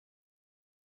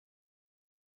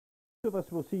Of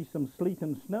us will see some sleet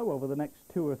and snow over the next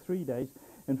 2 or 3 days.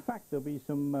 In fact, there'll be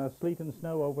some sleet and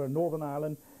snow over Northern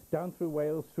Ireland, down through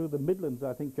Wales, through the Midlands,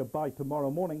 I think, by tomorrow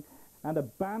morning, and a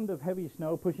band of heavy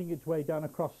snow pushing its way down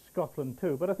across Scotland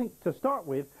too. But I think to start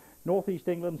with, northeast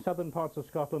England, southern parts of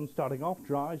Scotland starting off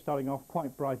dry, starting off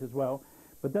quite bright as well.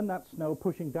 But then that snow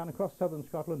pushing down across southern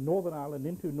Scotland, Northern Ireland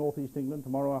into northeast England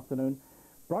tomorrow afternoon.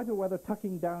 Brighter weather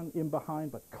tucking down in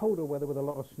behind, but colder weather with a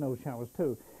lot of snow showers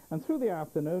too. And through the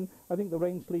afternoon, I think the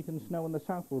rain, sleet and snow in the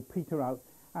south will peter out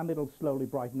and it'll slowly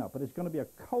brighten up. But it's going to be a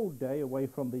cold day away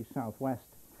from the southwest.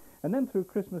 And then through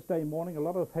Christmas Day morning, a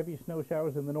lot of heavy snow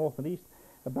showers in the north and east,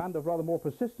 a band of rather more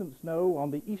persistent snow on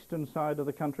the eastern side of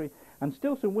the country, and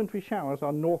still some wintry showers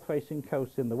on north-facing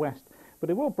coasts in the west. But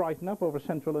it will brighten up over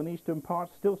central and eastern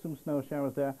parts, still some snow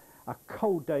showers there, a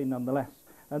cold day nonetheless.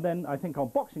 And then I think on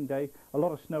Boxing Day, a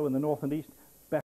lot of snow in the north and east,